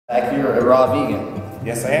You're a raw vegan.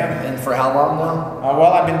 Yes, I am. And for how long now?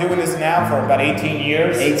 Well, I've been doing this now for about 18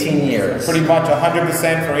 years. 18 years. Pretty much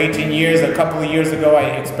 100% for 18 years. A couple of years ago, I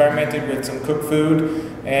experimented with some cooked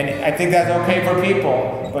food, and I think that's okay for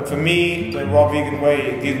people. But for me, the raw vegan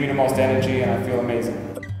way gives me the most energy, and I feel amazing.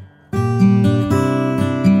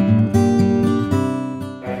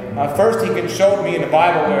 First, he showed me in the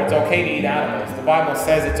Bible where it's okay to eat animals. The Bible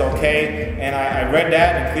says it's okay, and I read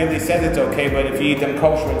that, and it clearly says it's okay, but if you eat them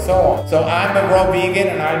kosher and so on. So I'm a raw vegan,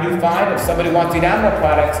 and I do fine. If somebody wants to eat animal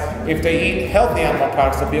products, if they eat healthy animal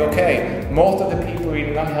products, it'll be okay. Most of the people are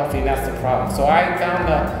eating unhealthy, and that's the problem. So I found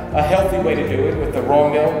a healthy way to do it with the raw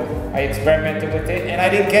milk. I experimented with it, and I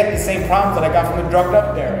didn't get the same problems that I got from the drugged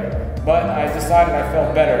up dairy. But I decided I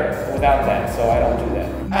felt better without that, so I don't do that.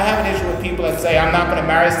 I have an issue with people that say, I'm not going to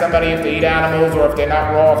marry somebody if they eat animals, or if they're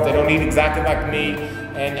not raw, if they don't eat exactly like me.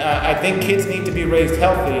 And I think kids need to be raised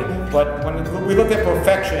healthy, but when we look at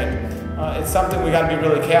perfection, it's something we got to be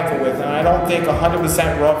really careful with. And I don't think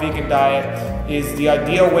 100% raw vegan diet is the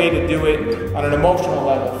ideal way to do it on an emotional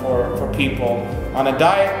level for people. On a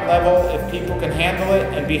diet level, if people can handle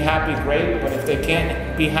it and be happy, great. But if they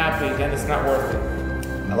can't be happy, then it's not worth it.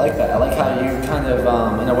 I like that. I like how you kind of,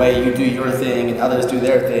 in a way, you do your thing and others do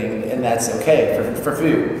their thing, and that's okay for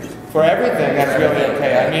food. For everything, that's really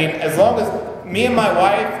okay. I mean, as long as me and my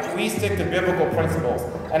wife, we stick to biblical principles,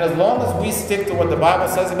 and as long as we stick to what the Bible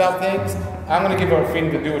says about things, I'm going to give her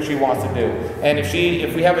freedom to do what she wants to do. And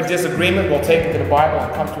if we have a disagreement, we'll take it to the Bible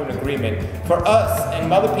and come to an agreement. For us,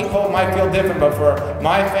 and other people might feel different, but for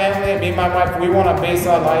my family and me and my wife, we want to base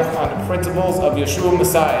our life on the principles of Yeshua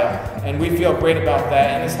Messiah, and we feel great about that,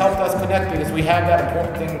 and it's helped us connect because we have that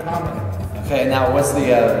important thing in common. Okay, now what's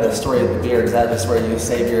the story of the beard? Is that just where you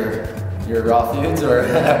save your raw foods, or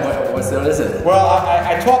what is it? Well,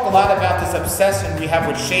 I talk a lot about this obsession we have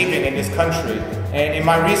with shaving in this country, and in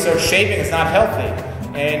my research, shaving is not healthy.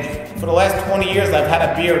 And for the last 20 years, I've had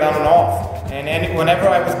a beard on and off. And whenever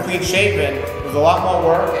I was clean shaven, it was a lot more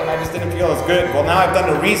work, and I just didn't feel as good. Well, now I've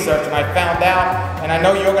done the research, and I found out, and I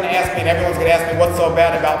know you're going to ask me, and everyone's going to ask me, what's so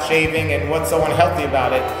bad about shaving, and what's so unhealthy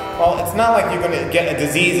about it? Well, it's not like you're going to get a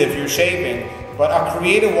disease if you're shaving, but our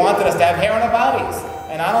Creator wanted us to have hair on our bodies.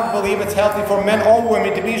 And I don't believe it's healthy for men or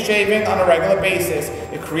women to be shaving on a regular basis.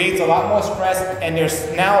 It creates a lot more stress, and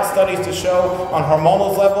there's now studies to show on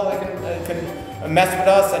hormonal level it can mess with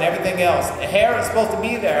us and everything else. Hair is supposed to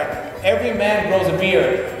be there. Every man grows a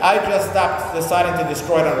beard. I just stopped deciding to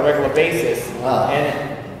destroy it on a regular basis. Wow.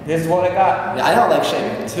 And this is what I got. Yeah, I don't like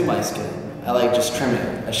shaving to my skin. I like just trimming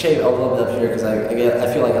it. I shave a little bit up here because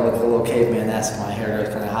I feel like I look a little caveman-esque. My hair goes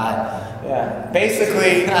kind of high. Yeah.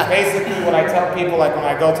 Basically what I tell people, like when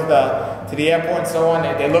I go to the airport and so on,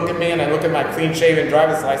 they look at me and I look at my clean-shaven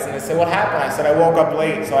driver's license and they say, what happened? I said, I woke up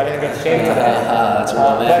late, so I didn't get to shave today. That's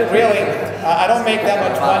romantic. But really, I don't make that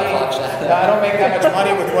much money. I don't make that much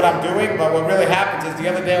money with what I'm doing, but what really happens is the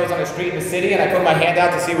other day I was on the street in the city and I put my hand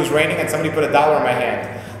out to see it was raining and somebody put $1 in my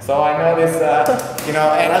hand. So I know this, you know.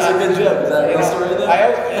 And that's a good joke. Is that a real story though?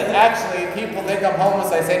 Actually, people think I'm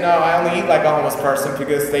homeless. I say, no, I only eat like a homeless person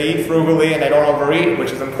because they eat frugally and they don't overeat, which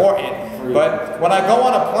is important. But when I go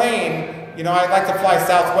on a plane, you know, I like to fly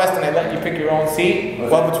Southwest and they let you pick your own seat. Okay.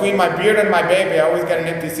 Well, between my beard and my baby, I always get an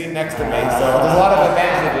empty seat next to me. So there's a lot of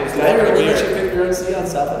advantages. Do they really let you pick your own seat on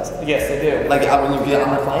Southwest? Yes, they do. Like when you get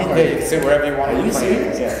on the plane? Yeah, you can sit wherever you want. Are you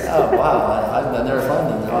serious? Yeah. Oh, wow. I've never flown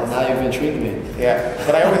them. Now you've intrigued me. Yeah,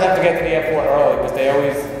 but I always have to get to the airport early because they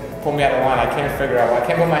always pull me out of line. I can't figure out why. I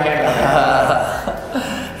can't put my hand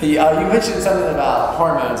on You mentioned something about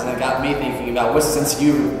hormones, and it got me thinking about since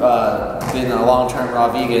you've been a long-term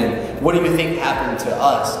raw vegan, what do you think happened to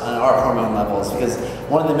us on our hormone levels? Because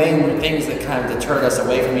one of the main things that kind of deterred us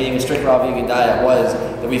away from eating a strict raw vegan diet was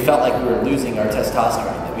that we felt like we were losing our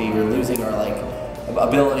testosterone, that we were losing our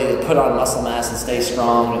ability to put on muscle mass and stay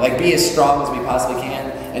strong, like be as strong as we possibly can,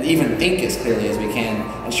 and even think as clearly as we can.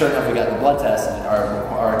 And sure enough, we got the blood test, and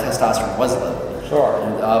our testosterone was low. Sure.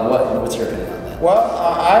 And what's your opinion on that? Well,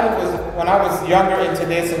 when I was younger into